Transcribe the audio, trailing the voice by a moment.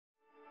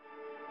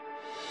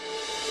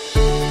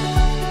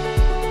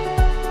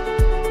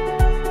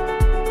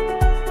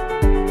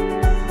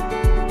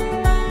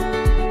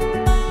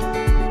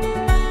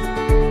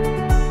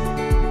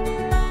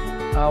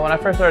When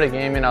I first started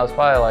gaming, I was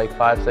probably like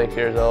 5, 6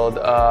 years old.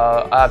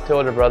 I have 2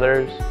 older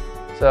brothers,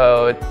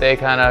 so they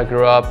kind of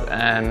grew up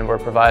and were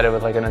provided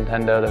with like a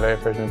Nintendo, the very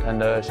first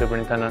Nintendo, Super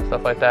Nintendo and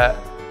stuff like that.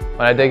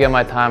 When I did get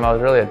my time, I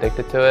was really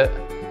addicted to it.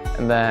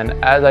 And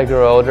then as I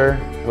grew older,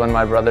 when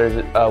my brothers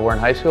were in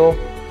high school,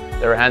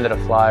 they were handed a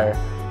flyer,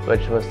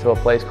 which was to a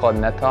place called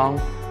Netong,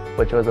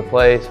 which was a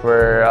place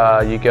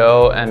where you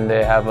go and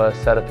they have a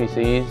set of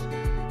PCs.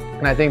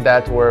 And I think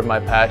that's where my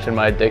passion,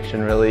 my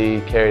addiction really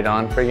carried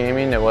on for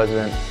gaming. It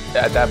wasn't,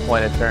 at that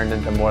point it turned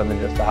into more than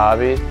just a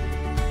hobby.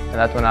 And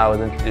that's when I was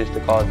introduced to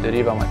Call of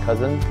Duty by my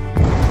cousin.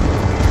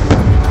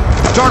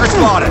 Target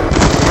spotted!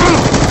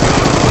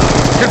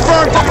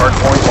 Confirmed! Hard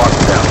point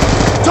locked down.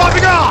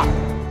 Topping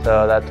off!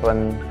 So that's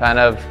when kind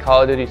of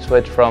Call of Duty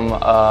switched from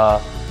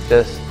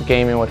just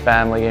gaming with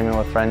family, gaming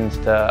with friends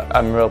to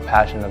I'm real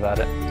passionate about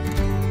it.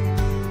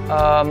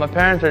 My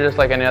parents are just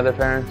like any other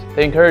parents.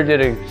 They encourage you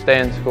to stay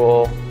in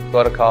school,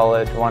 go to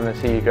college, wanted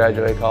to see you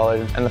graduate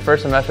college. And the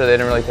first semester they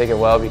didn't really take it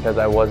well because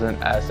I wasn't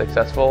as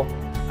successful.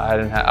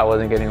 I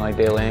wasn't getting like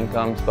daily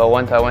incomes. But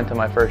once I went to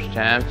my first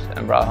champs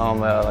and brought home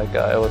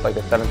it was like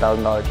a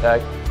 $7,000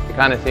 check, you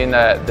kind of seen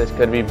that this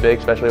could be big,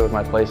 especially with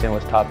my placing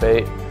was top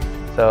 8.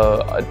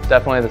 So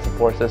definitely the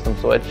support system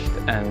switched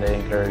and they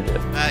encourage it.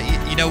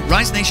 You know,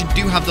 Rise Nation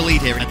do have the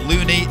lead here and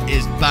Loony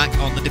is back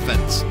on the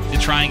defense. To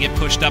try and get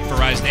pushed up for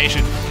Rise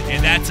Nation,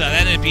 and that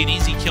ended up being an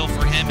easy kill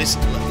for him. This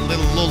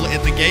little lull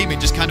in the game, it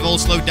just kind of all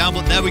slowed down,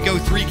 but there we go,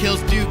 3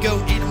 kills do go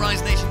in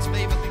Rise Nation's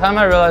favor. The time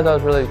I realized I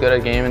was really good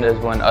at gaming is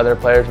when other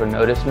players would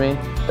notice me.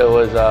 It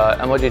was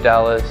MLG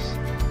Dallas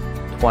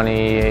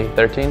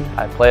 2013.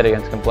 I played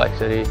against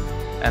Complexity.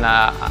 And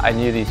I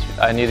knew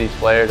these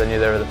players. I knew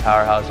they were the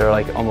powerhouse. They were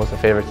like almost the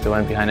favorites to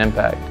win behind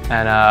Impact.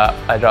 And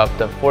I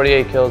dropped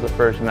 48 kills the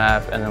first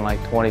map and then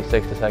like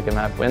 26 the second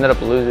map. We ended up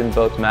losing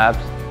both maps,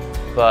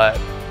 but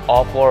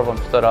all 4 of them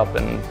stood up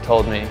and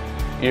told me,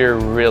 "You're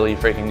really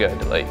freaking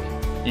good. Like,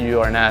 you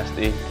are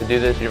nasty. To do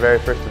this, your very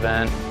first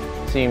event,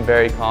 seem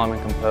very calm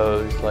and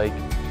composed." Like,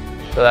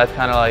 so that's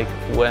kind of like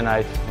when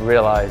I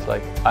realized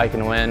like I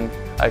can win,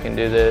 I can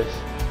do this,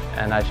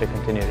 and I should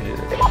continue to do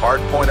this.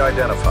 Hard point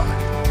identified.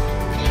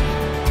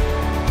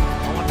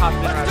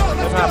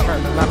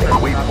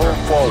 We pull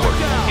forward.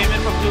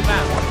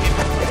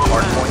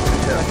 Hard point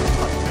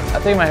contested. I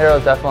think my hero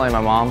is definitely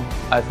my mom.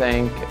 I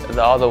think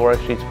all the work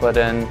she's put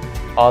in,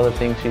 all the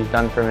things she's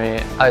done for me,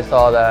 I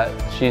saw that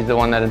she's the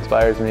one that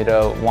inspires me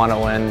to want to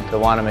win, to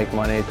want to make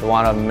money, to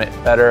want to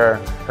better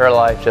her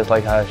life just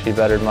like how she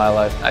bettered my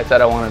life. I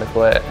said I wanted to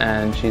quit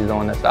and she's the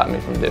one that stopped me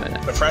from doing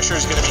it. The pressure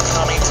is going to be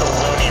coming to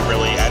Loony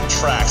really at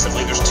tracks. I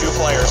believe there's 2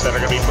 players that are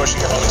going to be pushing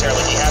here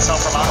momentarily. He has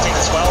help from Octane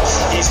as well.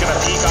 He's going to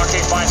peek.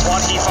 Octane finds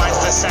 1. He finds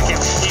the 2nd.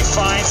 He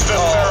finds the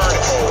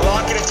 3rd.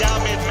 Locking it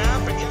down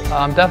mid-map.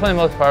 I'm definitely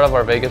most proud of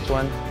our Vegas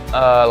win.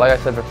 Like I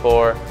said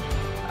before,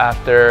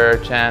 after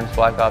Champs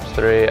Black Ops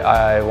 3,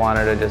 I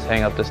wanted to just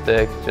hang up the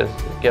sticks, just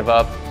give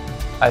up.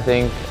 I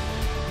think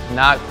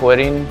not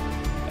quitting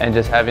and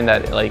just having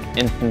that like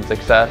instant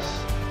success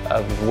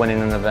of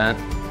winning an event.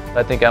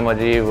 I think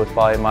MLG was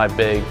probably my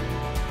big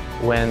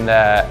win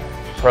that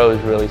pros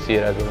really see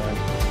it as a win.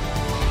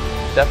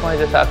 Definitely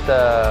just have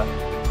to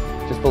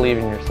just believe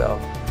in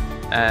yourself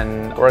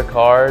and work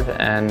hard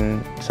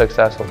and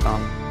success will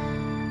come.